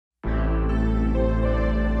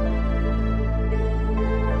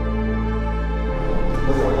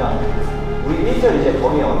여기서 이제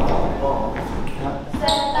범위가 나와.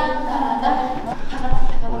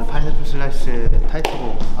 오늘 파인애플 슬라이스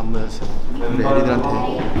타이틀곡 안무 연습 우리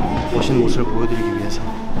애리들한테 멋있는 모습을 보여드리기 위해서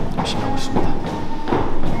열심히 하고 있습니다.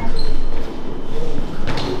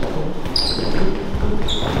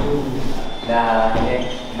 나의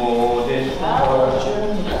모든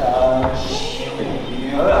fortune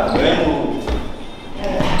외국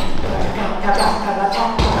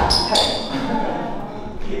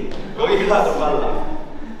여기가 좀 빨라.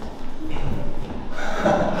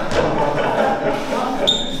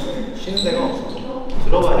 쉬는 데가 없어.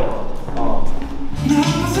 들어봐야 될 것 같아.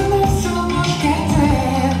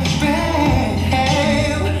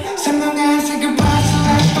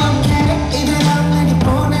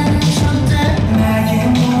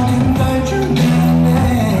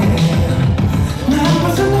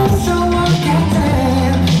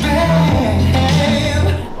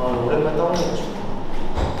 오랜만에 떠오르고 싶다.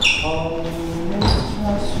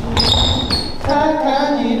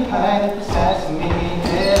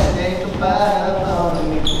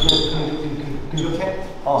 이렇게?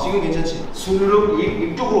 지금 괜찮지? 수르륵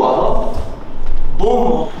이쪽으로 와서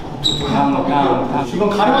봄! 이건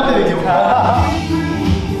가르마 때문에 기억나.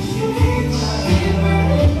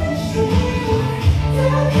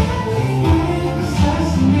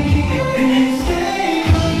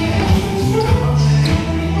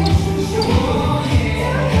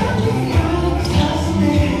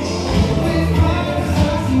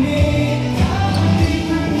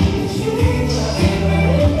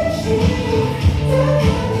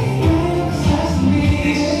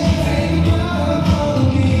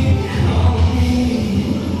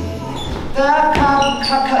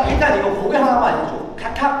 카카 일단 이거 고개 하나만 해줘.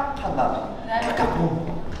 카카 한 다음에 카카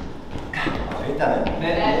봄. 일단은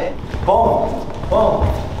네. 봄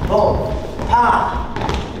파.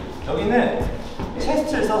 여기는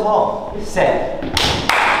체스트를 써서 셋.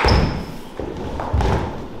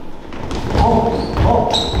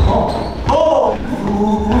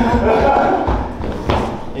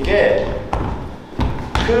 이게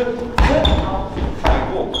크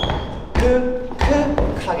하고 크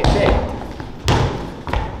하겠는데.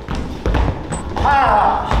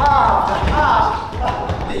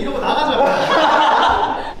 근데 이러고 나가자.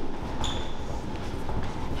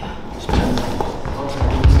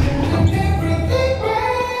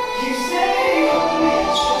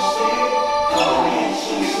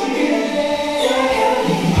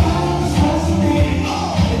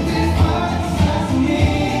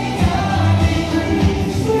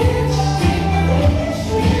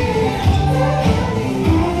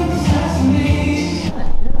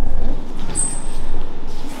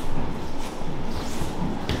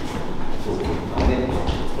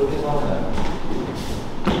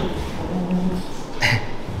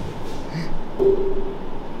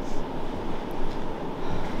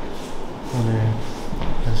 오늘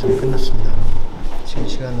연습이 끝났습니다. 지금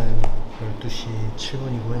시간은 12시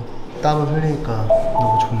 7분이고요 땀을 흘리니까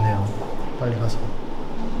너무 좋네요. 빨리 가서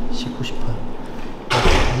씻고 싶어요.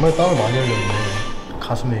 정말 땀을 많이 흘렸네.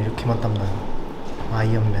 가슴에 이렇게만 땀나요.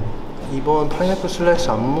 아이언맨. 이번 파인애플 슬라이스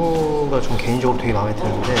안무가 좀 개인적으로 되게 마음에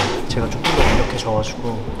드는데 제가 조금 더 완벽해져가지고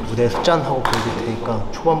무대에서 짠! 하고 보여드릴 테니까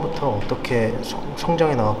초반부터 어떻게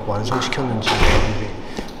성장해 나가고 완성시켰는지 여러분들이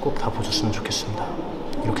꼭 다 보셨으면 좋겠습니다.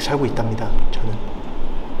 이렇게 살고 있답니다. 저는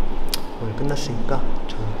오늘 끝났으니까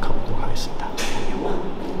저는 가보도록 하겠습니다.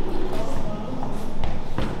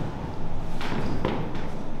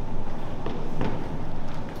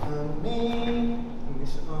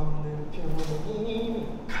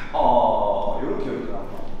 요렇게 여기가.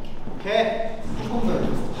 오케이. 조금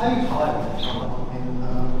더 하이 가봐야 돼.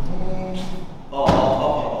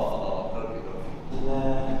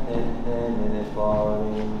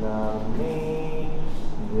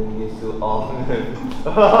 느낄 수 없는.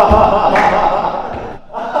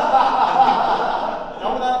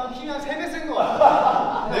 나보다 힘이 한 3배 센 거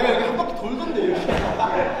같아. 내가 여기 한 바퀴 돌던데 이렇게.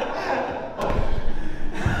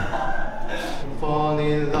 Fall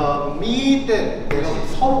in love me 때 내가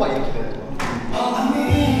서로가 이렇게 되는 거야.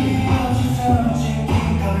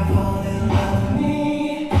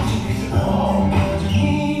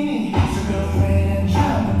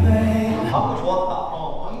 방금 좋았다.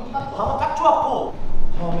 방금 딱 좋았고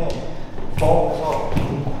처음에 뻥에서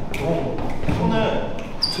손을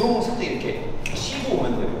들어오고 살짝 이렇게 치고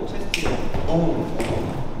오면 되고 체스트를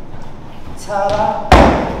차라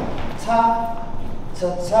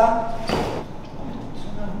차차차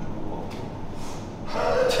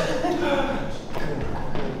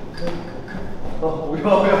뭐야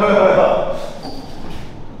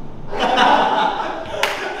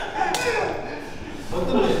어떤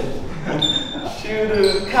노래?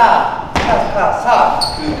 슈르카 사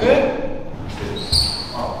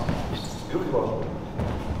이렇게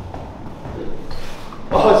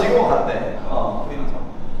봐줘. 지금은 갔네. 우리는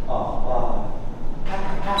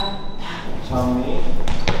잠이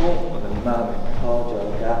또 오랜만에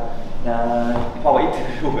터져가 난 봐봐 이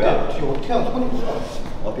뭐야? 뒤에 어떻게 하면 손이 뭐야?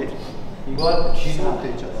 어디? 이거 뒤로 돼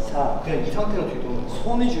있잖아. 그냥 이 상태로 뒤로.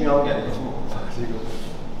 손이 중요한 게 아니고 지금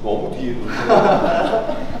너무 뒤에 놓쳐.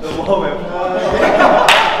 너무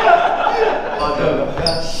맞아.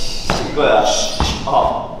 이거야.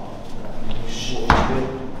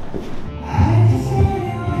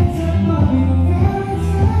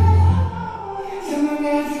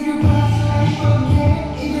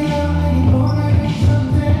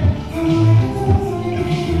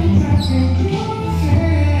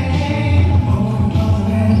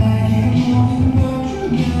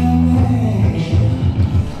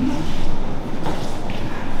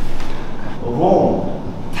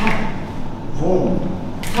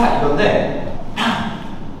 이건데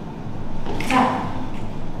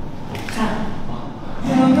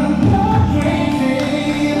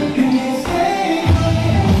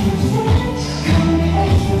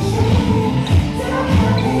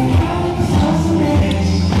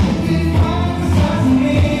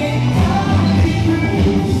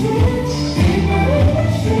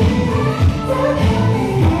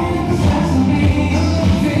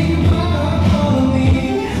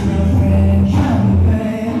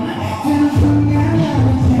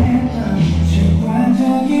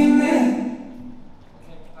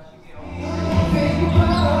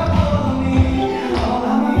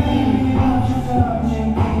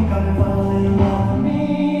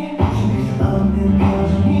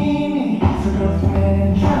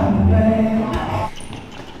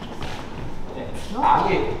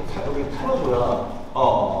여기 풀어줘야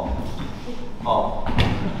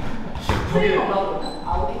풀리면 뭐라고 그러나?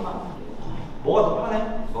 아우리만 뭐가 더 편해?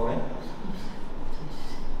 너네?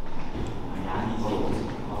 아니지.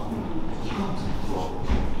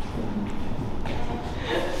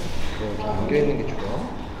 안겨있는 게 좋아?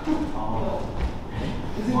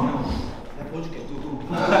 내가 보여줄게. 뚜뚜.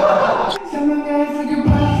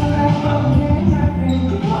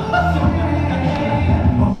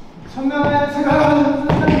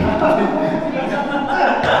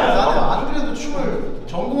 나는 안 그래도 춤을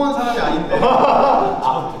전공한 사람이 아닌데.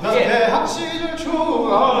 난 대학 시절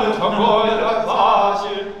춤을 전공한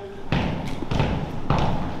사실.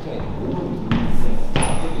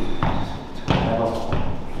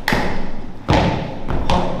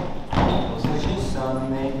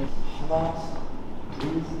 하나,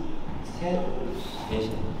 둘, 셋,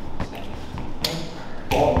 넷.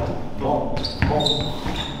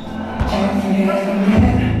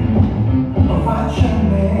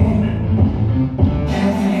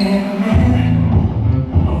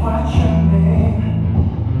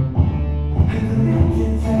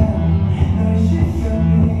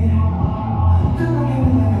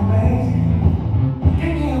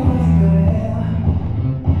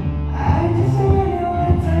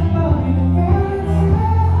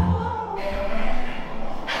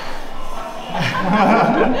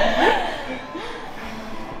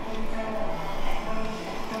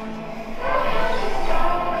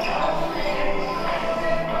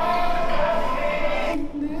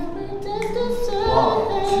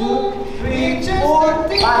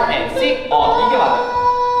 이게 맞아.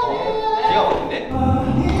 기가 막힌데?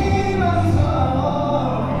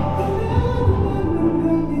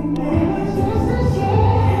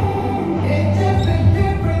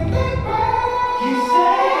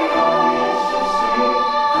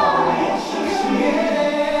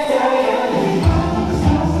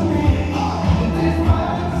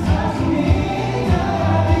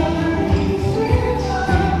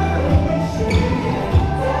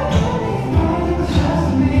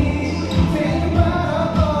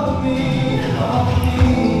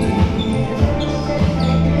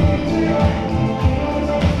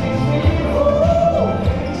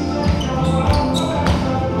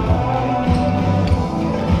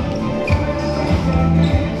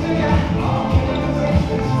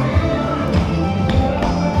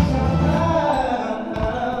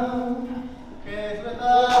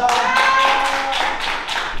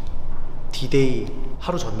 D-Day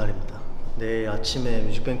하루 전날입니다. 내일 아침에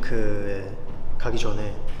뮤직뱅크에 가기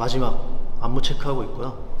전에 마지막 안무 체크하고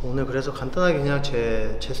있고요. 오늘 그래서 간단하게 그냥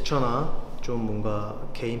제 제스처나 좀 뭔가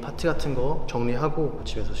개인 파트 같은 거 정리하고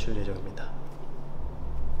집에서 쉴 예정입니다.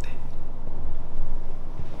 네.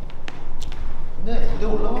 근데 무대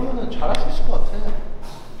올라가면은 잘할 수 있을 것 같아.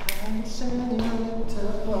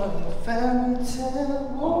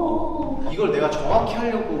 이걸 내가 정확히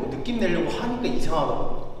하려고 느낌 내려고 하니까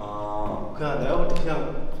이상하더라고. 그냥 내가 볼 때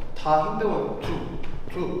그냥 다 힘 빼고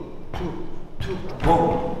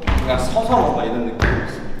뭐 그냥 서서 뭔가 이런 느낌이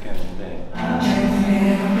있으면 좋겠는데.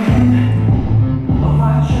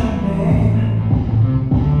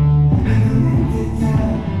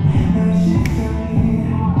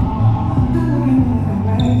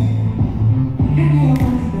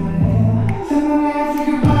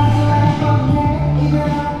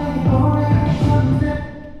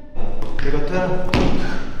 이것들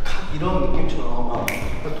이런 느낌처럼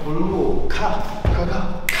돌고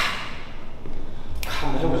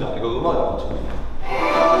한번 해보자. 이거 음악이 나왔죠.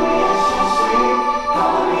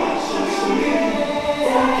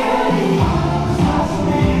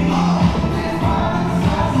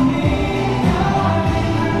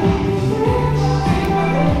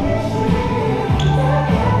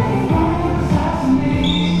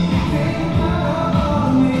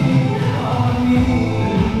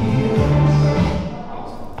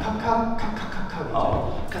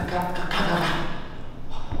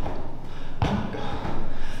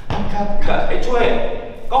 그러니까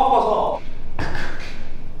애초에 꺾어서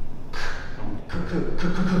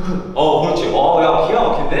그렇지. 야 기가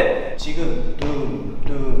막힌데? 지금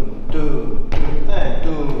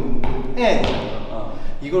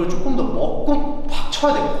이걸 조금 더 먹고 팍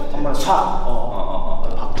쳐야 돼요. 한 번에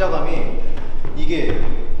촥. 박자감이 이게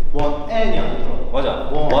 1N이 아니더라고. 맞아.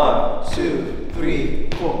 1, 2,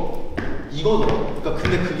 3, 4 이거더라고. 그러니까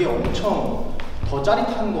근데 그게 엄청 더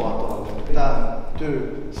짜릿한 것 같더라고. 하나,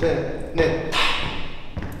 둘, 셋, 넷,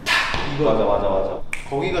 이거. 맞아.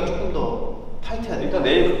 거기가 조금 더 타이트해야 돼. 일단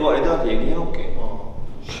내일 그거 애들한테 얘기해볼게.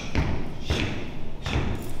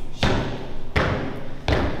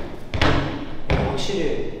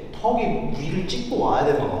 확실히 턱이 위를 찍고 와야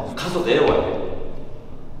되는 거 같아. 가서 내려와야 돼.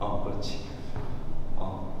 그렇지.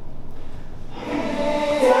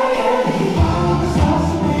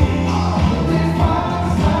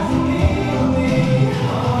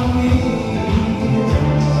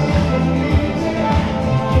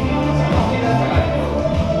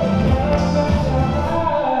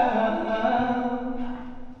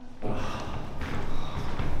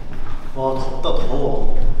 와 덥다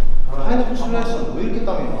더워. 파인애플 슬라이스는 왜 이렇게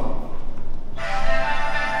땀이 나?